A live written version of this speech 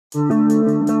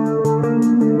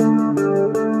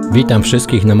Witam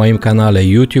wszystkich na moim kanale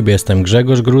YouTube, jestem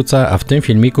Grzegorz Gruca, a w tym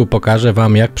filmiku pokażę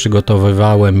Wam, jak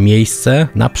przygotowywałem miejsce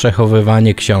na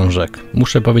przechowywanie książek.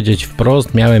 Muszę powiedzieć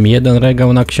wprost, miałem jeden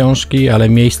regał na książki, ale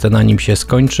miejsce na nim się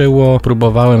skończyło.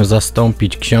 Próbowałem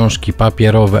zastąpić książki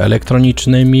papierowe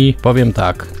elektronicznymi. Powiem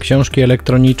tak, książki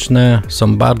elektroniczne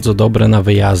są bardzo dobre na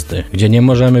wyjazdy, gdzie nie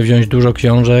możemy wziąć dużo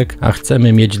książek, a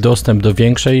chcemy mieć dostęp do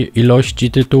większej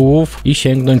ilości tytułów i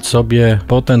sięgnąć sobie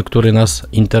po ten, który nas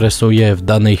interesuje w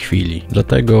danej chwili.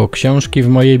 Dlatego książki w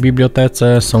mojej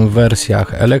bibliotece są w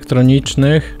wersjach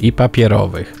elektronicznych i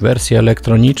papierowych. Wersję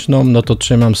elektroniczną no to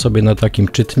trzymam sobie na takim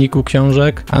czytniku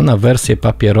książek, a na wersję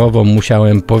papierową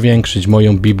musiałem powiększyć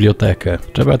moją bibliotekę.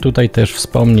 Trzeba tutaj też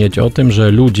wspomnieć o tym,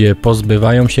 że ludzie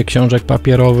pozbywają się książek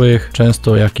papierowych,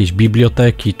 często jakieś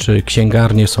biblioteki czy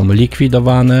księgarnie są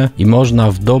likwidowane i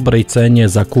można w dobrej cenie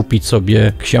zakupić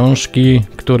sobie książki,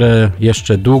 które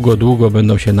jeszcze długo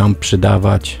będą się nam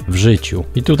przydawać w życiu.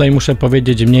 I tutaj muszę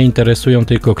powiedzieć, mnie interesują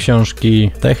tylko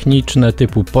książki techniczne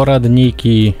typu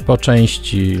poradniki, po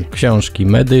części książki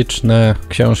medyczne,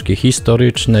 książki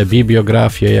historyczne,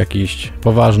 bibliografie jakichś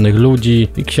poważnych ludzi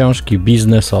i książki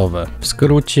biznesowe. W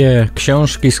skrócie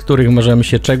książki, z których możemy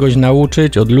się czegoś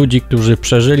nauczyć od ludzi, którzy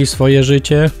przeżyli swoje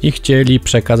życie i chcieli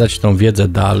przekazać tą wiedzę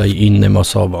dalej innym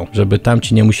osobom. Żeby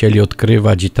tamci nie musieli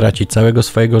odkrywać i tracić całego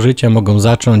swojego życia, mogą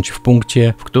zacząć w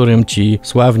punkcie, w którym ci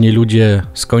sławni ludzie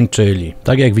skończyli.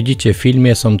 Tak jak widzicie w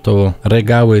filmie, są to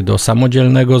regały do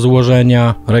samodzielnego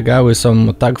złożenia. Regały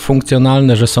są tak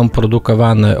funkcjonalne, że są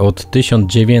produkowane od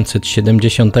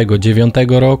 1979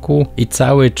 roku i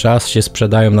cały czas się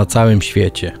sprzedają na całym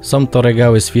świecie. Są to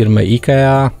regały z firmy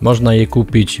IKEA, można je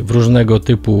kupić w różnego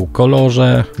typu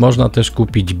kolorze, można też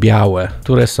kupić białe,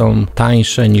 które są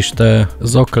tańsze niż te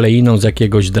z okleiną z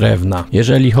jakiegoś drewna.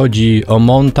 Jeżeli chodzi o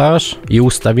montaż i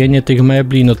ustawienie tych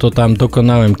mebli, no to tam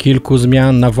dokonałem kilku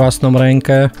zmian na własną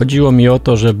rękę. Chodziło mi o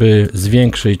to, żeby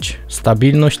zwiększyć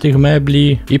stabilność tych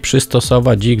mebli i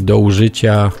przystosować ich do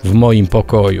użycia w moim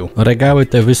pokoju. Regały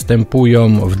te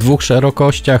występują w dwóch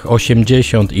szerokościach,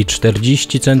 80 i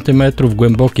 40 cm,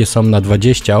 głębokie są na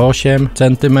 28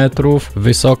 cm,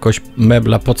 wysokość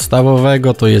mebla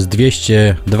podstawowego to jest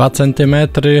 202 cm,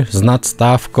 z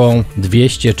nadstawką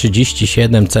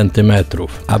 237 cm.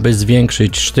 Aby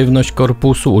zwiększyć sztywność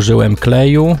korpusu, użyłem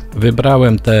kleju,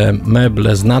 wybrałem te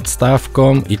meble z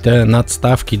nadstawką i te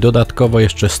nadstawki dodatkowo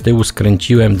jeszcze z tyłu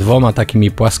skręciłem dwoma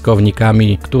takimi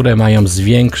płaskownikami, które mają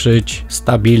zwiększyć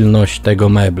stabilność tego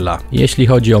mebla. Jeśli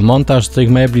chodzi o montaż tych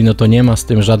mebli, no to nie ma z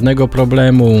tym żadnego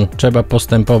problemu, trzeba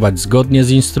postępować zgodnie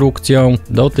z instrukcją.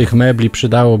 Do tych mebli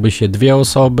przydałoby się dwie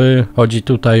osoby, chodzi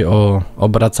tutaj o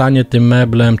obracanie tym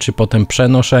meblem, czy potem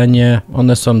przenoszenie,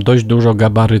 one są dość dużo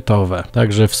gabarytowe,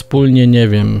 także wspólnie, nie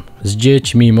wiem, z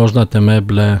dziećmi można te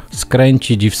meble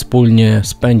skręcić i wspólnie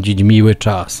spędzić miły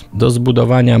czas. Do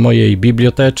zbudowania mojej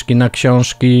biblioteczki na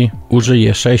książki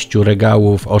użyję 6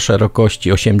 regałów o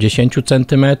szerokości 80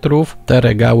 cm. Te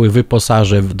regały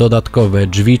wyposażę w dodatkowe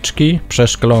drzwiczki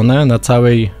przeszklone na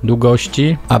całej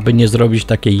długości. Aby nie zrobić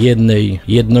takiej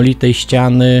jednolitej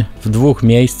ściany, w dwóch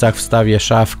miejscach wstawię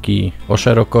szafki o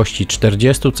szerokości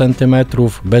 40 cm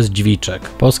bez drzwiczek.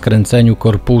 Po skręceniu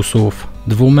korpusów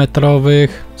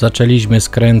dwumetrowych zaczęliśmy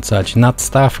skręcać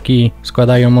nadstawki.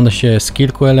 Składają one się z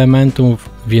kilku elementów,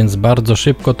 więc bardzo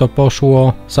szybko to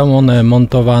poszło. Są one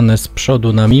montowane z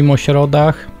przodu na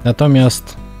mimośrodach,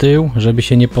 natomiast tył, żeby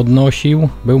się nie podnosił,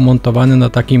 był montowany na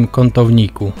takim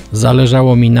kątowniku.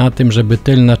 Zależało mi na tym, żeby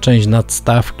tylna część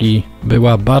nadstawki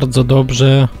była bardzo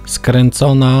dobrze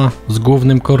skręcona z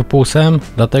głównym korpusem,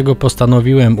 dlatego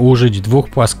postanowiłem użyć dwóch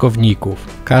płaskowników.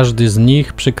 Każdy z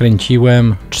nich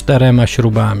przykręciłem 4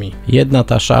 śrubami. Jedna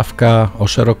ta szafka o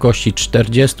szerokości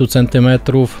 40 cm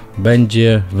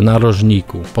będzie w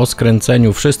narożniku. Po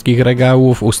skręceniu wszystkich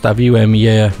regałów ustawiłem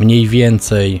je mniej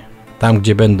więcej tam,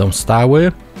 gdzie będą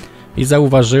stały i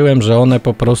zauważyłem, że one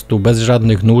po prostu bez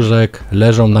żadnych nóżek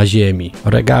leżą na ziemi.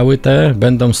 Regały te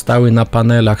będą stały na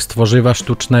panelach z tworzywa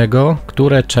sztucznego,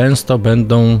 które często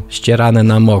będą ścierane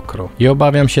na mokro. I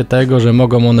obawiam się tego, że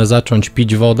mogą one zacząć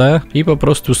pić wodę i po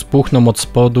prostu spuchną od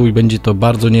spodu i będzie to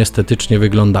bardzo nieestetycznie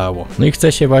wyglądało. No i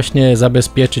chcę się właśnie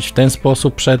zabezpieczyć w ten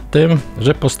sposób przed tym,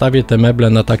 że postawię te meble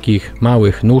na takich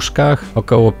małych nóżkach,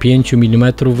 około 5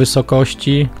 mm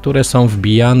wysokości, które są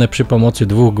wbijane przy pomocy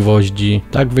 2 gwoździ.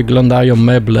 Tak wygląda wyglądają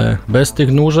meble bez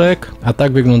tych nóżek, a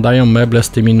tak wyglądają meble z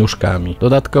tymi nóżkami.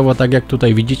 Dodatkowo, tak jak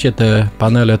tutaj widzicie, te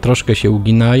panele troszkę się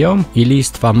uginają i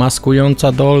listwa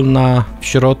maskująca dolna w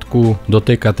środku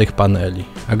dotyka tych paneli.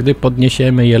 A gdy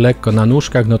podniesiemy je lekko na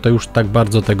nóżkach, no to już tak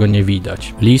bardzo tego nie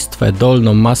widać. Listwę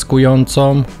dolną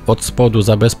maskującą od spodu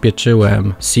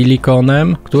zabezpieczyłem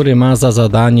silikonem, który ma za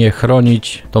zadanie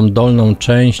chronić tą dolną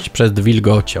część przed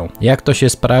wilgocią. Jak to się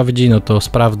sprawdzi, no to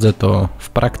sprawdzę to w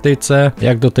praktyce.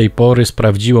 Jak do tej pory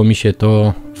sprawdziło mi się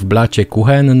to w blacie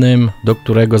kuchennym, do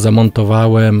którego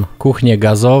zamontowałem kuchnię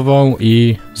gazową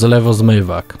i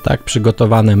zlewozmywak. Tak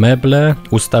przygotowane meble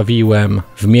ustawiłem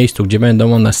w miejscu, gdzie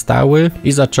będą one stały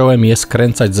i zacząłem je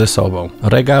skręcać ze sobą.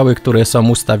 Regały, które są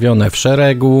ustawione w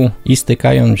szeregu i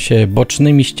stykają się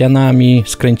bocznymi ścianami,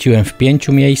 skręciłem w 5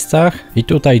 miejscach i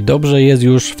tutaj dobrze jest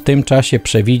już w tym czasie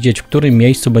przewidzieć, w którym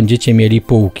miejscu będziecie mieli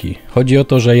półki. Chodzi o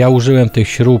to, że ja użyłem tych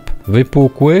śrub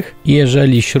wypukłych i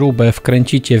jeżeli śrubę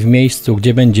wkręcicie w miejscu,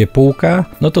 gdzie będzie półka,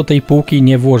 no to tej półki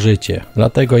nie włożycie.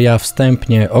 Dlatego ja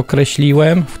wstępnie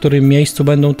określiłem, w którym miejscu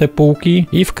będą te półki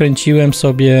i wkręciłem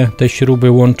sobie te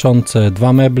śruby łączące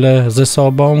dwa meble ze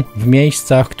sobą w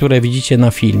miejscach, które widzicie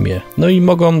na filmie. No i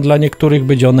mogą dla niektórych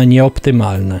być one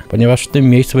nieoptymalne, ponieważ w tym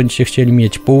miejscu będziecie chcieli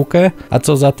mieć półkę, a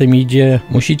co za tym idzie,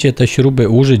 musicie te śruby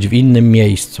użyć w innym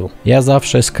miejscu. Ja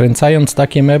zawsze skręcając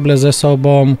takie meble ze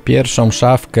sobą, pierwszą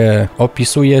szafkę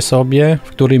opisuję sobie, w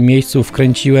którym miejscu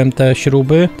wkręciłem te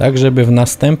śruby, tak żeby w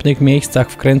następnych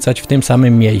miejscach wkręcać w tym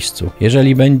samym miejscu.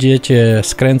 Jeżeli będziecie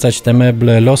skręcać te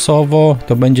meble losowo,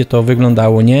 to będzie to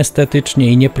wyglądało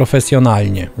nieestetycznie i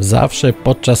nieprofesjonalnie. Zawsze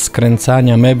podczas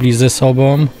skręcania mebli ze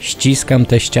sobą ściskam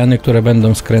te ściany, które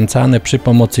będą skręcane przy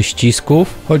pomocy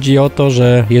ścisków. Chodzi o to,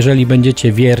 że jeżeli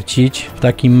będziecie wiercić w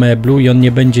takim meblu i on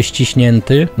nie będzie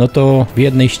ściśnięty, no to w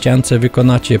jednej ściance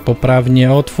wykonacie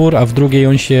poprawnie otwór, a w drugiej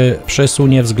on się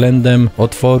przesunie względem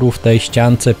otworu w tej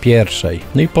ściance pierwszej.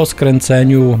 No i po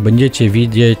skręceniu będziecie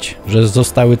widzieć, że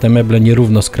zostały te meble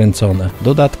nierówno skręcone.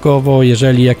 Dodatkowo,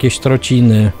 jeżeli jakieś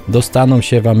trociny dostaną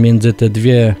się wam między te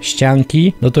dwie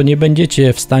ścianki, no to nie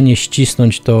będziecie w stanie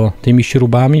ścisnąć to tymi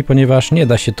śrubami, ponieważ nie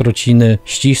da się trociny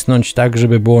ścisnąć tak,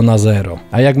 żeby było na zero.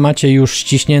 A jak macie już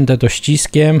ściśnięte to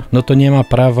ściskiem, no to nie ma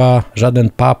prawa żaden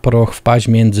paproch wpaść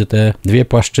między te dwie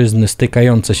płaszczyzny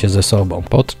stykające się ze sobą.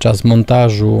 Podczas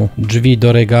montażu drzwi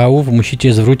do regałów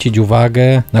musicie zwrócić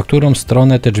uwagę, na którą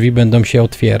stronę te drzwi będą się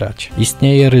otwierać.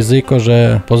 Istnieje ryzyko,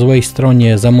 że po złej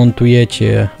stronie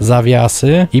zamontujecie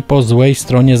zawiasy i po złej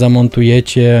stronie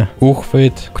zamontujecie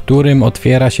uchwyt, którym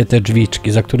otwiera się te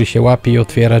drzwiczki, za który się łapie i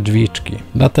otwiera drzwiczki.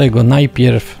 Dlatego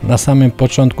najpierw na samym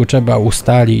początku trzeba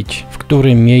ustalić, w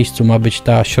którym miejscu ma być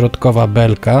ta środkowa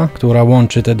belka, która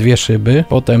łączy te dwie szyby.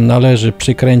 Potem należy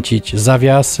przykręcić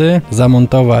zawiasy,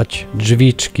 zamontować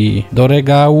drzwiczki do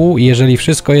regału i jeżeli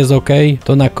wszystko jest ok,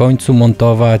 to na końcu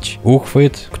montować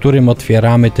uchwyt, którym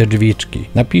otwieramy te drzwiczki.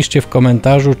 Napiszcie w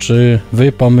komentarzu, czy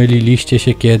wy pomyliliście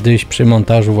się kiedyś przy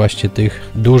montażu właśnie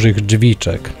tych dużych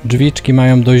drzwiczek. Drzwiczki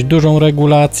mają dość dużą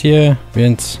regulację,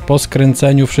 więc po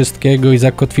skręceniu wszystkiego i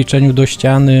zakotwiczeniu do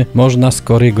ściany można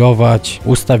skorygować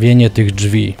ustawienie tych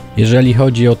drzwi. Jeżeli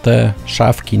chodzi o te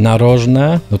szafki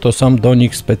narożne, no to są do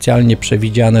nich specjalnie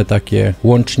przewidziane takie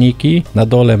łączniki. Na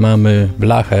dole mamy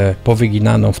blachę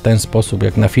powyginaną w ten sposób,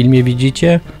 jak na filmie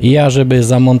widzicie. I ja, żeby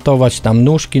zamontować tam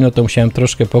nóżki, no to musiałem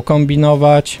troszkę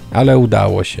pokombinować, ale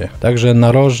udało się. Także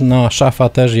narożna szafa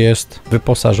też jest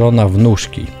wyposażona w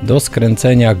nóżki. Do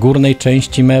skręcenia górnej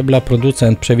części mebla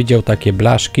producent przewidział takie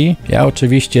blaszki. Ja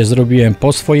oczywiście zrobiłem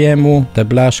po swojemu. Te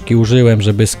blaszki użyłem,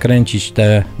 żeby skręcić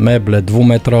te meble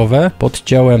dwumetrowe.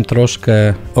 Podciąłem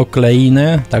troszkę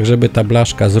okleinę, tak żeby ta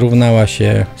blaszka zrównała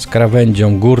się z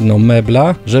krawędzią górną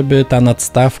mebla, żeby ta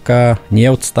nadstawka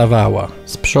nie odstawała.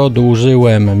 Z przodu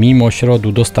użyłem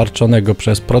mimośrodu dostarczonego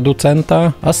przez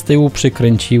producenta, a z tyłu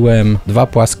przykręciłem dwa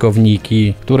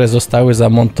płaskowniki, które zostały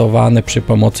zamontowane przy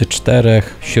pomocy 4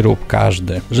 śrub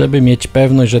każdy. Żeby mieć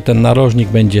pewność, że ten narożnik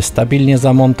będzie stabilnie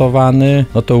zamontowany,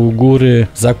 no to u góry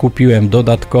zakupiłem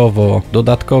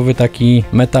dodatkowy taki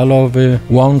metalowy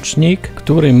łącznik,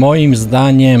 który moim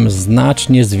zdaniem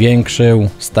znacznie zwiększył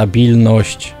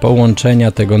stabilność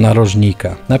połączenia tego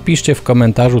narożnika. Napiszcie w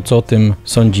komentarzu, co o tym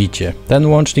sądzicie. Ten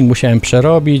łącznik musiałem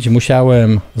przerobić,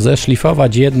 musiałem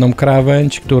zeszlifować jedną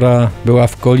krawędź, która była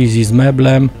w kolizji z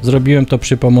meblem. Zrobiłem to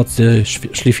przy pomocy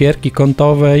szlifierki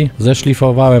kątowej,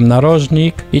 zeszlifowałem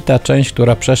narożnik i ta część,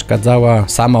 która przeszkadzała,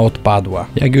 sama odpadła.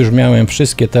 Jak już miałem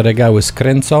wszystkie te regały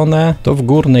skręcone, to w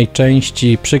górnej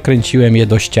części przykręciłem je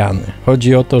do ściany.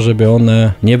 Chodzi o to, żeby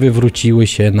one nie wywróciły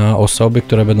się na osoby,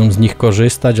 które będą z nich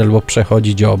korzystać albo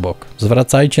przechodzić obok.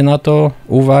 Zwracajcie na to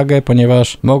uwagę,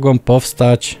 ponieważ mogą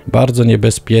powstać bardzo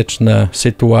niebezpieczne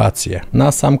sytuacje.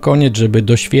 Na sam koniec, żeby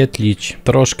doświetlić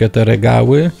troszkę te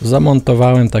regały,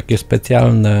 zamontowałem takie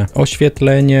specjalne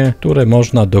oświetlenie, które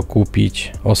można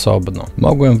dokupić osobno.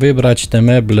 Mogłem wybrać te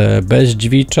meble bez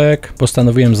drzwiczek,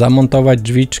 postanowiłem zamontować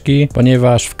drzwiczki,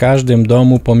 ponieważ w każdym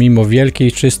domu pomimo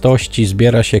wielkiej czystości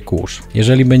zbiera się kurz.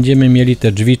 Jeżeli będziemy mieli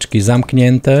te drzwiczki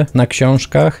zamknięte na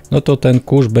książkach, no to ten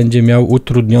kurz będzie miał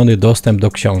utrudniony dostęp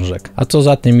do książek. A co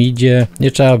za tym idzie,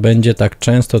 nie trzeba będzie tak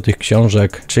często tych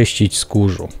książek czyścić z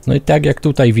kurzu. No i tak jak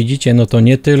tutaj widzicie, no to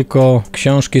nie tylko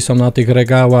książki są na tych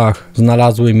regałach,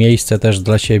 znalazły miejsce też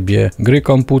dla siebie gry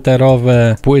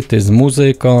komputerowe, płyty z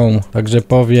muzyką, także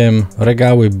powiem,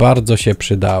 regały bardzo się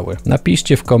przydały.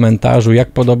 Napiszcie w komentarzu,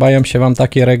 jak podobają się Wam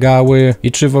takie regały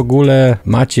i czy w ogóle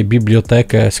macie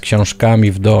bibliotekę z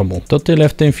książkami w domu. To tyle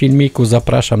w tym filmiku,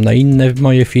 zapraszam na inne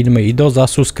moje filmy i do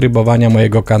zasubskrybowania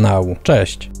mojego kanału.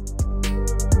 Cześć!